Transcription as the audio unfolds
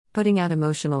Putting out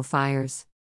emotional fires.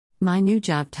 My new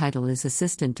job title is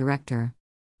Assistant Director.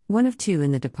 One of two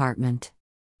in the department.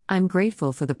 I'm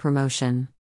grateful for the promotion.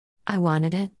 I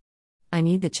wanted it. I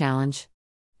need the challenge.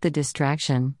 The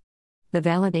distraction. The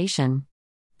validation.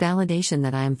 Validation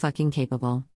that I am fucking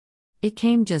capable. It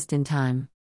came just in time.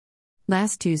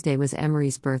 Last Tuesday was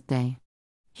Emery's birthday.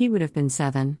 He would have been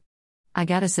 7. I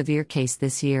got a severe case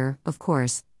this year, of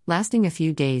course, lasting a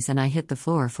few days, and I hit the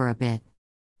floor for a bit.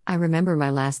 I remember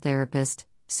my last therapist,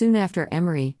 soon after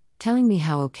Emery, telling me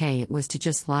how okay it was to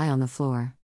just lie on the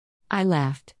floor. I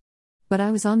laughed. But I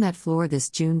was on that floor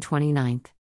this June 29th.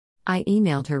 I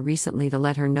emailed her recently to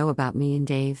let her know about me and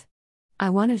Dave. I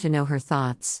wanted to know her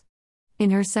thoughts. In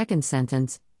her second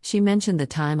sentence, she mentioned the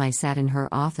time I sat in her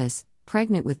office,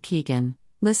 pregnant with Keegan,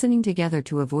 listening together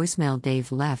to a voicemail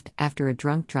Dave left after a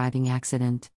drunk driving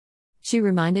accident. She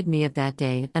reminded me of that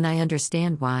day, and I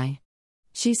understand why.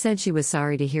 She said she was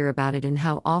sorry to hear about it and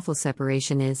how awful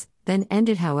separation is, then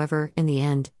ended, however, in the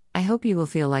end, I hope you will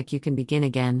feel like you can begin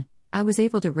again. I was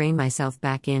able to rein myself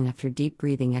back in after deep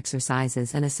breathing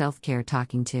exercises and a self-care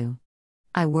talking to.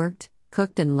 I worked,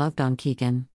 cooked, and loved on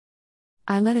Keegan.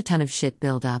 I let a ton of shit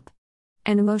build up.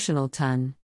 An emotional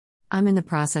ton. I'm in the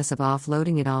process of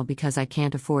offloading it all because I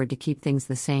can't afford to keep things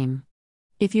the same.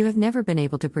 If you have never been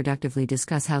able to productively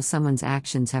discuss how someone's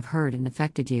actions have hurt and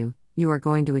affected you, you are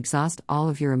going to exhaust all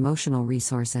of your emotional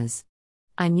resources.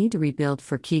 I need to rebuild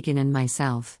for Keegan and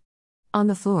myself. On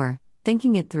the floor,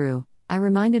 thinking it through, I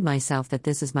reminded myself that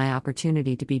this is my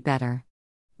opportunity to be better.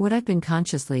 What I've been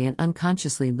consciously and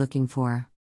unconsciously looking for.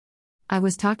 I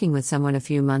was talking with someone a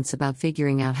few months about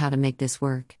figuring out how to make this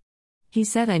work. He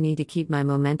said I need to keep my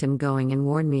momentum going and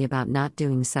warned me about not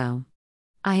doing so.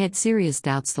 I had serious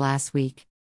doubts last week.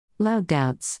 Loud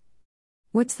doubts.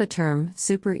 What's the term,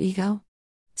 superego?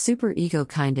 Superego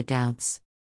kinda doubts.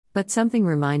 But something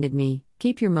reminded me,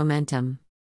 keep your momentum.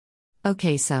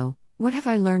 Okay, so, what have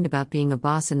I learned about being a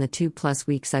boss in the 2+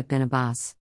 weeks I've been a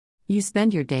boss? You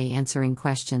spend your day answering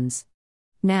questions.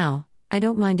 Now, I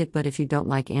don't mind it, but if you don't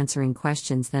like answering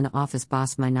questions, then Office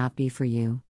Boss might not be for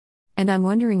you. And I'm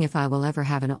wondering if I will ever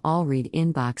have an all-read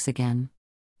inbox again.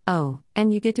 Oh,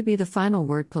 and you get to be the final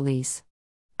word police.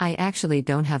 I actually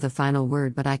don't have the final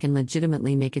word, but I can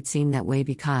legitimately make it seem that way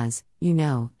because,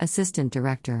 Assistant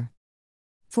Director.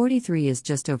 43 is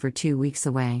just over 2 weeks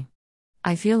away.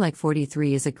 I feel like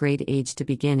 43 is a great age to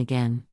begin again.